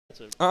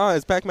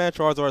It's Pac-Man,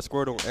 Charizard,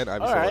 Squirtle, and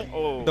Ivysaur. Right.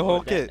 Oh, the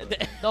whole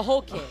kit. The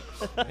whole kit.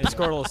 Hey,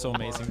 Squirtle is so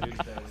amazing, dude.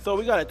 So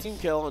we got a team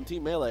kill on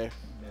Team Melee.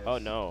 Oh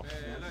no.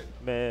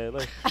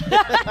 Melee.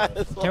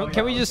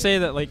 Can we just say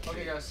that, like,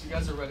 Okay, guys, you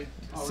guys are ready.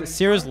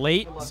 Zero's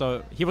late,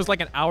 so he was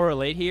like an hour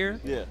late here.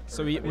 Yeah.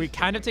 So we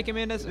kind of take him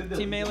in as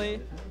Team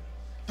Melee.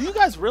 Do you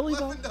guys really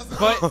though?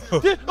 But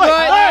do you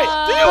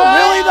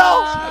really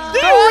though? Do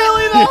you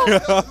really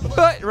though?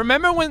 but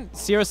remember when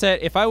Zero said,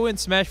 if I win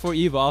Smash 4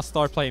 Evo, I'll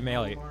start playing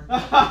Melee? Remember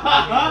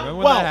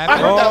when that I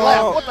happened? heard that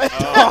laugh. What the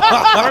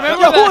heck?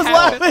 Remember Yo, who that was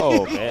happened? laughing?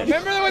 Oh man.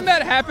 Remember when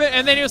that happened?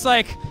 And then he was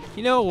like,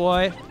 you know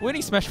what?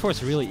 Winning Smash 4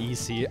 is really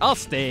easy. I'll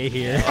stay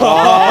here.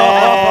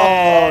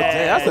 Oh,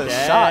 damn, that's a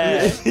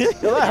shot.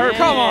 Yo, that hurt.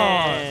 Come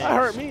on. That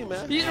hurt me,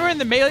 man. You were in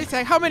the Melee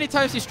tag. How many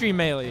times do you stream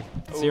Melee?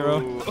 Zero.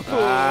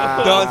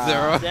 No,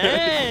 Zero.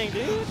 Dang,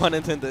 dude. Pun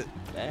intended.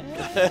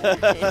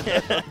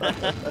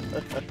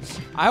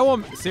 I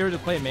want Zero to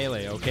play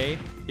Melee, okay?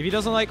 If he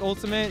doesn't like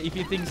Ultimate, if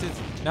he thinks it's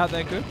not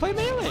that good, play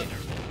Melee.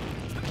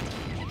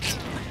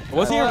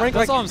 Was he in rank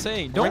That's like? all I'm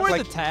saying. Don't rank wear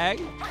like- the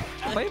tag.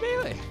 Play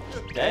Melee.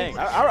 Dang.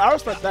 I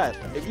respect that.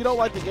 If you don't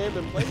like the game,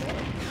 then play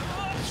Melee.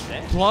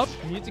 Plup,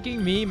 Music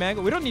King, me,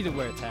 Mango. We don't need to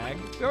wear a tag.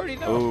 We already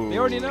know. Ooh. They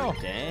already know.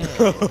 Dang.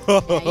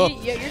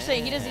 Yeah, you're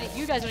saying he doesn't.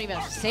 You guys don't even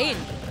have to say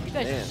anything. You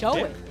guys just show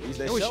it.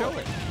 They Yeah, we show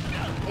it.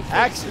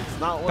 Actions,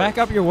 not words. Back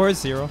up your words,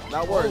 Zero.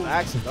 Not words.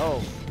 Actions.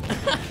 Oh.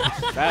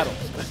 Battle.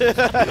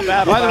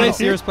 By the way,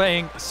 Zero's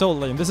playing so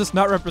lame. This is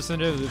not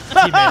representative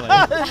of Team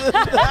Melee.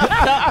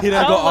 He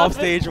didn't go off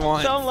stage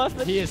once. Someone left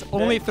it. He is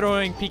only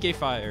throwing PK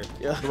Fire.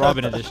 Yeah. The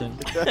Robin edition.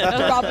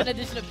 The Robin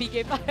edition of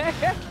PK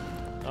Fire.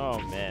 Oh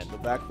man. The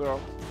back throw.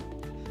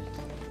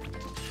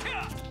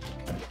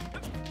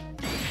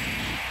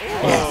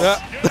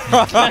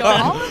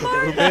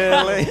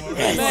 Melee.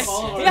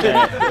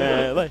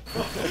 Melee.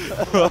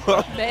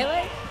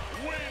 Melee?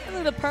 This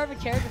is the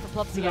perfect character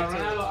for Plup to get to.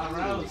 I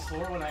ran out of the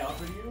store when I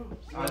offered you.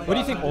 What do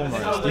you think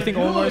Olmar is? Do you think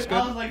Olmar is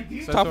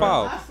good? Top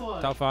 5.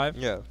 Top 5?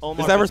 Yeah.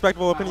 Omar Is that a good.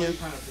 respectable opinion?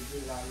 It's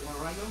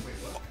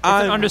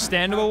an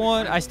understandable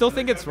one. I still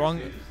think it's wrong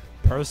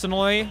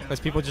personally, because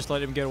people just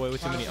let him get away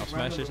with too many up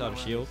smashes out of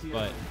shield.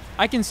 But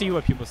I can see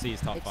what people see as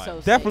top It's 5. so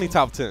sick. Definitely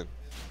top 10.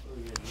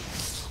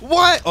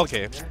 What?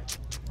 Okay.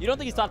 You don't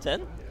think he's top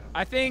 10?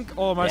 I think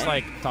Olmar's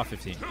like top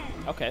 15.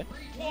 Okay.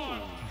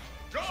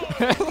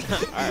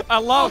 I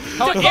love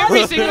how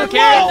every single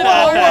character.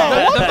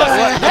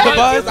 The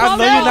Buzz, I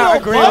know you're not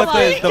agreeing with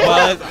this. The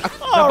Buzz.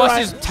 The bus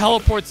just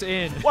teleports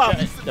in. Wow.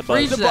 The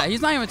Freeze buzz. that.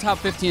 He's not even top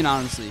 15,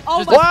 honestly. Oh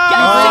Just my Wow.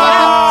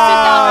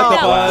 God!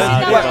 Sit down, Wow. sit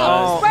down, sit down.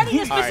 Wow. Spreading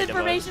his Alright,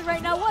 misinformation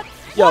right now. What?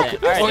 Yo, What?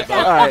 okay, Sit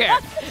down. alright.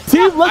 Okay,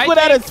 Team Liquid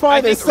I at its think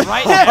finest.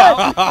 right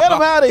now, Get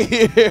him out of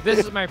here. this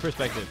is my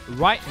perspective.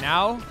 Right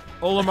now,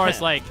 Olamar's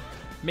like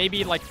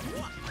maybe like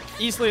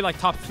easily like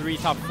top 3,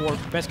 top 4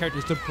 best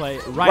characters to play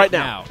right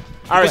now.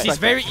 I Because he's respect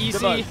very that.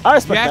 easy. I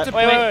respect You have that. to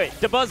Wait, play. wait,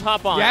 wait. The buzz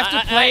hop on. You have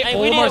to play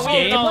we need Olmar's to-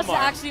 game. Olmar. Plups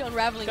actually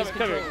unraveling his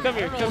Come here, controller. come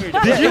here, I don't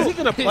come here. know. Is he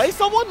gonna play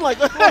someone? Like,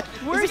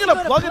 Where is he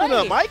gonna plug it into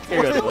the play? mic?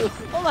 Here you go.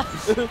 Hold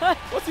on.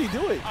 What's he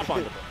doing? Hop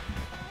on.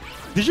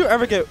 Did you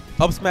ever get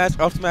up smash,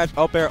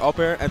 up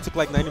air, and took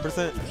like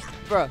 90%?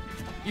 Bro,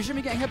 you shouldn't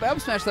be getting hit by up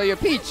smash though. You're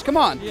Peach. Come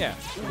on. Yeah.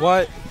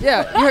 What?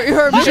 Yeah, you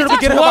heard You me. should have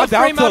been getting hit by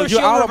down tilt. You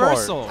shield Alamar.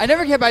 reversal. I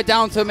never get hit by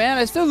down tilt, man.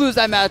 I still lose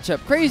that matchup.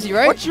 Crazy,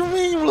 right? What you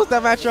mean you lose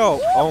that matchup?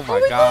 Oh my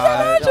we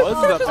god. Yo, this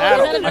is a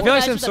battle. I feel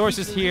like some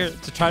sources here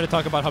to try to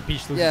talk about how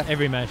Peach loses Yeah.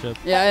 every matchup.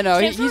 Yeah, I know.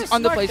 Sam He's Sora is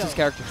smart, underplays his though.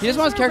 character. He doesn't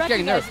want his character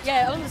getting nerfed.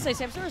 Yeah, I was gonna say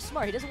Sam Sora is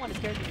smart. He doesn't want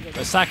his character to get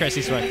nerfed. Sakurai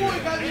sees right through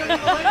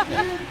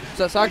it.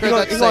 So He Sakura's gonna,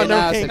 not he saying gonna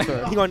nah, nerf King.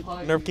 Sakura. He gonna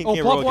nerf King Oh, K.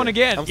 Plup Roll won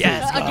again. I'm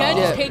Yes. serious. Again,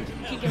 Yeah. just King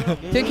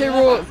King K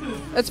rule,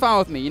 that's fine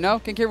with me, you know?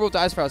 King K rule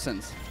dies for our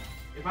sins.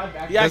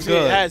 He actually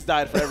good. has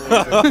died for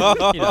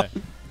everyone. Yeah.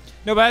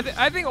 No, but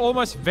I think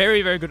Olmar's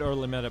very, very good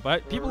early meta.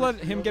 But people let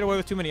him get away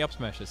with too many up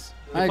smashes.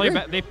 I agree.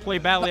 They play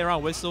badly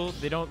around Whistle.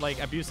 They don't like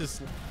abuse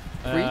his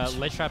Preach.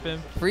 ledge trap him.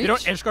 Preach. They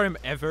don't edge guard him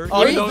ever.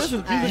 Oh, Even this though-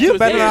 is You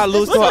better not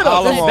lose to an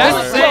Alamar.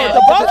 That's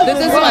it.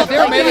 This is my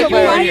favorite melee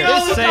player right here.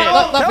 Just say it.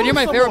 Leopard, you're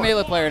my favorite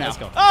melee player now. Let's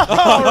go.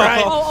 All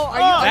right. Oh, are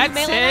you That's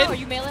melee it. now? Are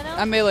you melee now?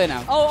 I'm melee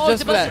now. Oh,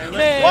 just for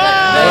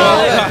that.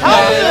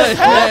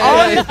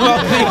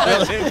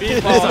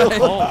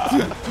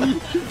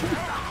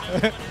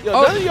 Yo,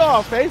 none of y'all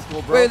are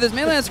faithful, bro. Wait, there's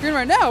melee on the screen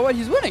right now. What?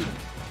 He's winning.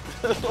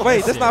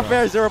 Wait, that's not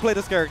fair. Zero played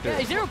this character.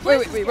 Yeah, Zero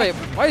Wait, plays wait.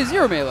 Why is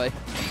Zero melee?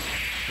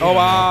 Oh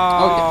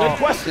wow. Good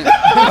question.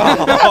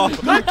 Oh.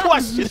 Good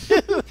question.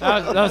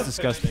 That was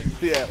disgusting.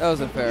 Yeah. That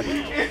wasn't fair.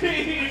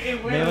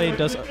 Melee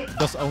does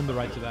own the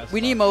right to that.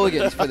 We need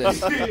mulligans for this.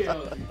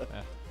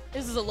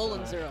 This is a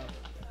Alolan Zero.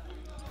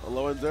 A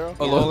low and zero?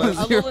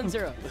 Alolan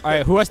Zero. All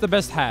right, who has the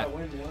best hat?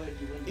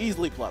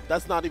 Easily Plup.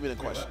 That's not even a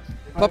question.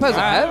 Plup has a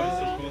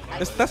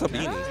hat? That's a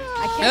beanie.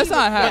 I can't That's even-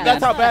 not a hat.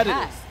 That's how not bad a it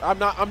hat.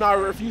 is. I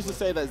refuse to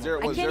say that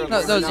zero I was can't zero.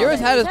 even No, say Zero's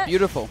hat is that.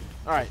 beautiful.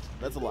 All right,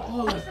 that's a lie.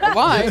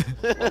 Why?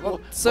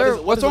 Sir,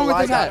 What what's is wrong with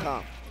this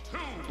lie.com?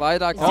 hat?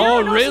 Lie.com. Oh,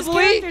 Zero knows his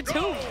really? character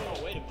too.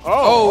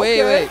 Oh,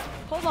 okay. wait.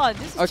 Hold on,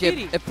 this is Okay,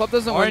 cheating. if Plup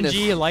doesn't win this.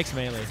 RNG likes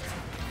melee.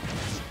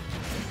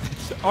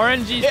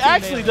 RNG's It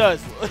actually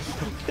does.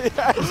 It's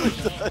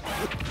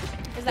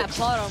that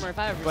plot armor if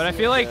I ever But I see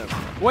feel it.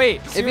 like,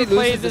 wait, he Zero loses,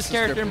 plays this this is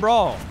character in different.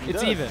 Brawl. It's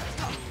does. even.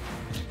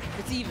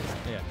 It's even.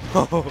 Yeah.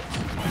 Oh.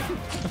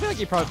 I feel like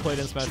he probably played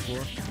in Smash 4.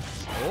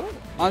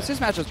 Honestly,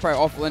 this match was probably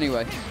awful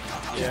anyway.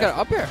 He's got it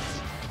up air.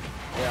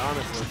 Yeah,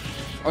 honestly.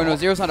 Oh no,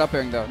 Zero's not up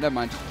airing though. Never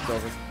mind. It's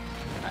over.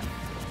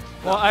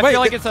 Well, I Wait, feel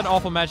like it's an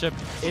awful matchup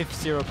if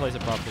Zero plays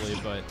it properly,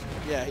 but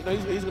Yeah, no,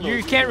 he's gonna.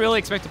 you can't really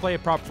expect to play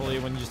it properly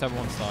when you just have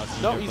one stock.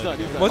 You No, never he's play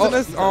done. it. He's done. Wasn't Oh,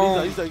 this he's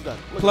done. He's done. He's done.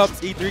 Look.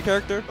 Plup's E3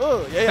 character?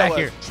 Oh, yeah, Back it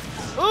here. was.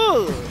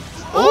 Ooh.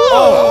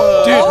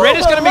 Oh, dude, Red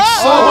is gonna make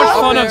so Oh, much up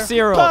fun there. of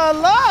Zero.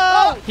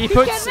 Hello. He He's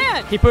puts getting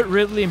mad. he put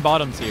Ridley in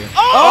bottom tier.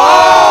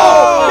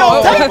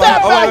 Oh! Yo, take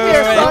that Oh, back wait,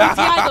 there, wait,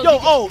 son. wait. Yo,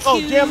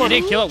 oh, jam on He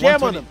him. didn't kill it,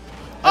 Jam on 120. him.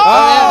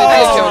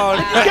 Oh, You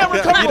can't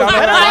recover You from don't know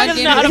that. how Nine to- games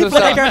He into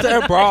played himself. character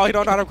in Brawl. He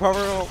don't know how to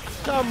cover him.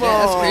 Come Yeah,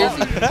 on. that's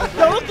crazy.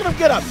 Yo, look at him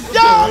get up.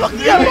 Yo, look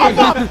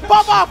at him.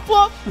 Pop off,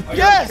 Plup.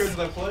 Yes.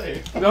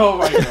 No,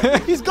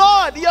 right. He's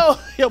gone. Yo,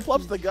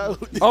 Plup's the goat.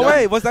 Oh,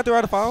 wait. Was that the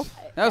right of 5?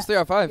 That was 3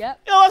 out of 5. Yep.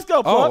 Yo, let's go, Oh,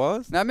 it Plup.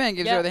 was? That man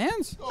gives Yeah. Zero the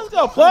hands. Let's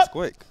go, That's Plup.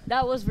 quick.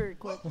 That was very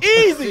quick.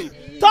 Easy.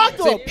 Talk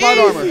to him. Plot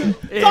armor. Easy.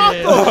 Talk to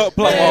him.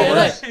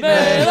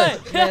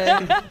 Plup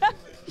over.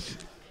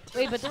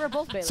 Wait, but they were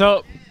both Baylor.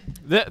 So,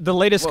 the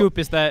latest scoop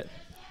is that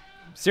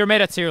Zero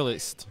made a tier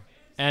list,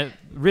 and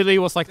really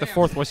was like the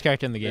 4th worst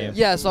character in the game.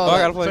 Yeah, I saw Oh, I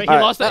gotta that. So play.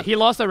 he lost he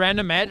lost a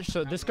random match,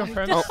 so this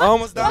confirms Oh,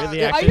 almost done.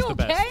 really Are actually you is the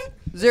best. okay?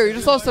 Zero, you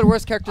just lost to the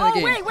worst character in the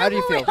game. Wait, How do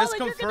you feel? wait, This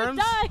hold on, you're gonna confirms.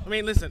 die. I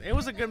mean, listen, it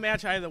was a good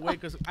match either way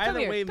because Come either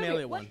here, way, come Melee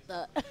here. won.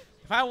 What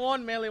If I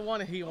won, Melee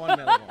won, and he won,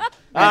 Melee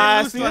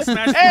won. See Lose to a this?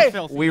 Smash Hey! Four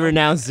filth, We you know?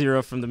 renounce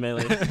Zero from the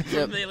Melee.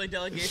 Yep. Melee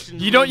delegation.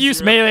 You don't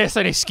use Melee as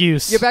an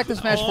excuse. Get back to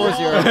Smash 4,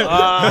 Zero.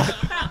 Ride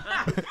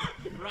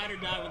or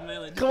die with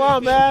Melee. Come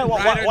on, man.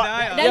 Ride or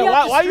die. Now Yeah, you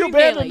have to why you stream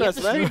Melee. abandoning You have us,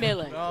 to man? stream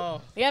Melee.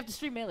 Oh, You have to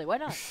stream Melee. Why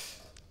not?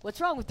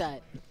 What's wrong with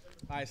that?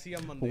 I see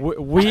on Monday.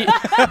 We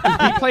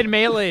played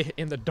Melee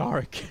in the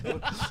dark,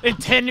 in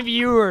 10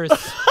 viewers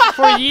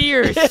for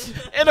years.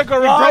 In a We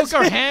garage.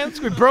 broke our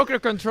hands, we broke our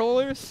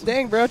controllers.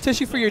 Dang, bro.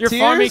 Tissue for your You're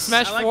tears? farming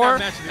Smash I like 4, that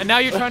match, dude. and now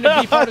you're trying to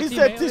be part of He Team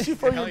said Melee. tissue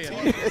for Hell your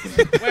yeah. tears.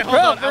 Wait, hold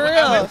on. for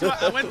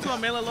I went to a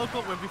Melee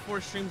local where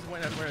before streams were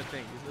a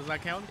thing. Does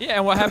that count? Yeah,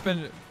 and what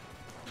happened?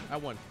 I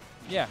won.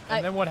 Yeah,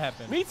 and then what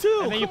happened? Me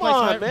too. And then you Come played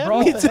on, Smash man. Brawl.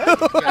 Me too. And then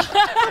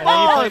you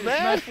on, played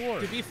man. Smash 4.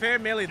 To be fair,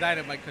 Melee died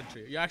in my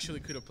country. You actually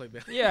could have played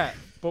Melee. Yeah,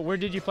 but where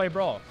did you play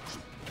Brawl?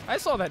 I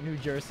saw that New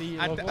Jersey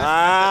local.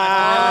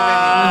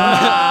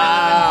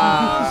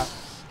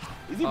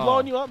 Is he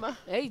blowing you up, man?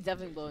 Yeah, he's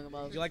definitely blowing him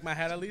up. Do you like my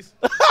hat at least?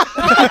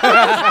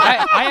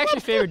 I actually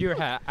favored your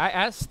hat. I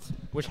asked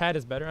which hat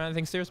is better, and I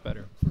think Steer's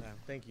better. Yeah,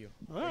 thank you.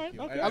 All right. Thank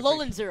you. Okay. I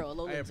Alolan Zero. I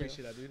Alolan Zero.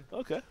 appreciate that, dude.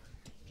 Okay.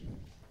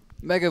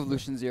 Mega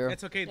Evolution Zero.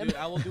 It's okay, dude.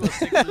 I will do a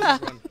 6 losers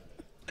run.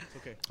 It's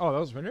okay. Oh, that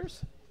was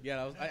winners? Yeah,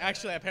 that was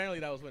actually apparently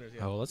that was winners.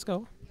 Yeah. Oh, let's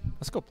go.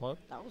 Let's go, Plug.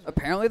 That was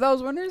Apparently that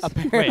was winners?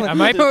 Wait,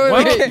 am I?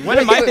 Wait, When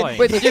am I playing?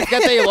 Wait, did you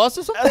forget that you lost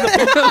or something?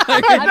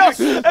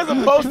 As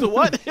opposed to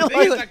what? The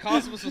thing is that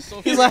Cosmos was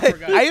so He's free, I like,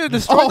 forgot. I either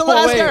destroyed the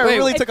last guy or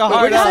really took a Wait,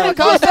 hard what did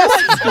you out. say,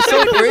 Cosmos? It's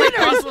so free?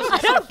 Cosmos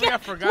was so free, I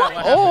forgot what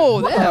happened.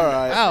 Oh, damn. All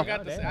right. I Wow.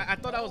 forgot to say. I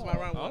thought that was my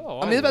round one.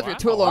 Oh, I mean, it's about to be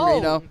too longer,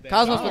 you know. Oh,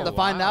 Cosmos wow. with the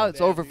find out,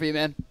 it's over for you,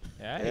 man.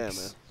 Yikes. Yeah, man.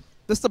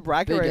 This the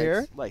bracket Big right X.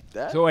 here? Like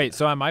that? So wait,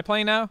 so am I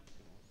playing now?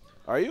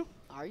 Are you?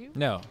 Are you?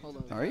 No, Hold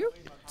on. Are you?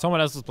 someone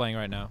else is playing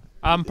right now.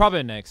 I'm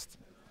probably next.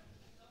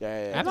 Yeah, I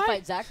yeah. have Am to I?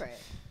 fight Zach right.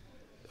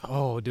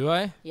 Oh, do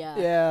I? Yeah.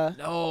 Yeah.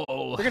 No.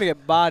 We're going to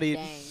get bodied.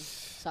 Dang.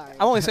 Sorry.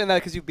 I'm only saying that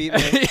because you beat me.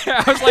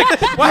 Yeah, I was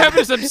like, what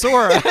happened to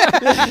Samsora?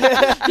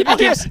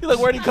 He's like,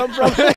 where'd he come from?